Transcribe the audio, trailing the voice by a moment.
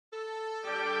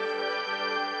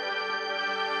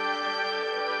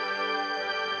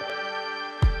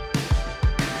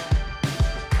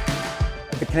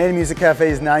The Canadian Music Café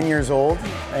is 9 years old,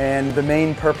 and the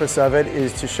main purpose of it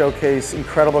is to showcase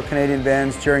incredible Canadian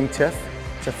bands during TIFF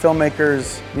to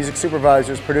filmmakers, music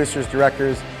supervisors, producers,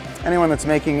 directors, anyone that's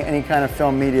making any kind of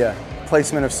film media.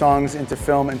 Placement of songs into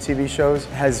film and TV shows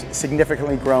has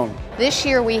significantly grown. This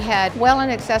year we had well in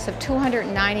excess of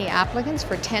 290 applicants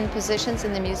for 10 positions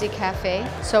in the Music Café.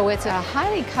 So it's a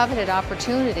highly coveted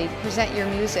opportunity to present your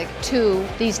music to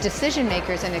these decision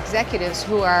makers and executives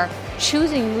who are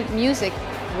choosing music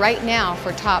right now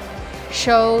for top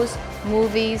shows,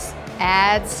 movies,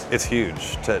 ads. It's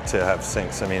huge to have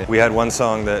syncs. I mean, we had one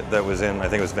song that was in, I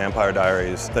think it was Vampire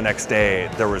Diaries. The next day,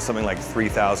 there was something like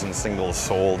 3,000 singles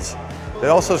sold. It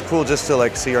also is cool just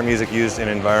to see our music used in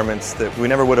environments that we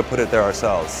never would have put it there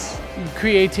ourselves.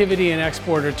 Creativity and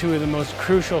export are two of the most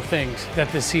crucial things that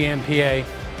the CMPA,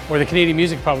 or the Canadian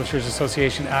Music Publishers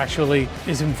Association, actually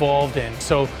is involved in.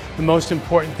 So the most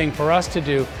important thing for us to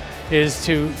do is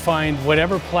to find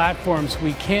whatever platforms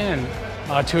we can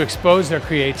to expose their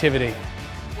creativity.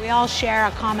 We all share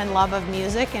a common love of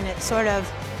music, and it's sort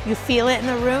of, you feel it in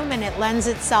the room, and it lends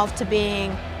itself to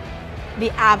being the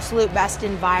absolute best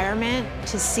environment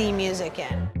to see music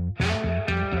in.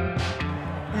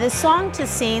 The song to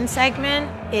scene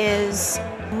segment is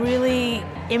really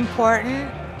important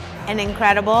and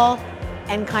incredible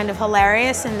and kind of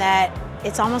hilarious in that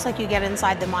it's almost like you get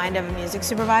inside the mind of a music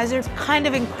supervisor. It's kind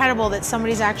of incredible that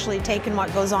somebody's actually taken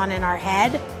what goes on in our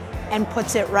head and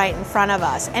puts it right in front of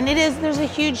us. And there's a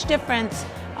huge difference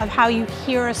of how you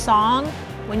hear a song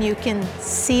when you can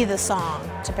see the song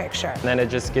to picture. And then it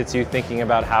just gets you thinking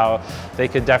about how they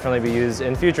could definitely be used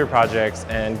in future projects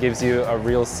and gives you a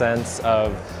real sense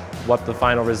of what the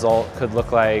final result could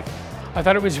look like. I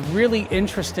thought it was really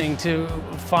interesting to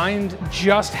find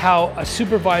just how a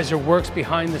supervisor works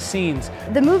behind the scenes.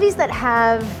 The movies that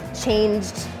have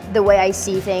changed the way I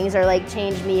see things, or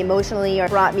changed me emotionally or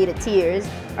brought me to tears,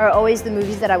 are always the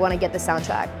movies that I want to get the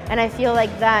soundtrack. And I feel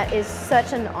like that is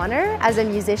such an honor as a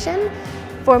musician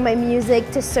for my music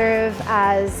to serve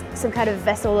as some kind of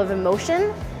vessel of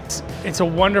emotion. It's a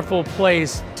wonderful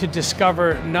place to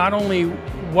discover not only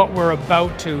what we're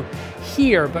about to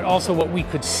hear, but also what we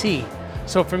could see.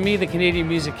 So for me, the Canadian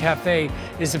Music Café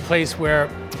is a place where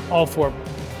all 4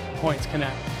 points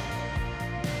connect.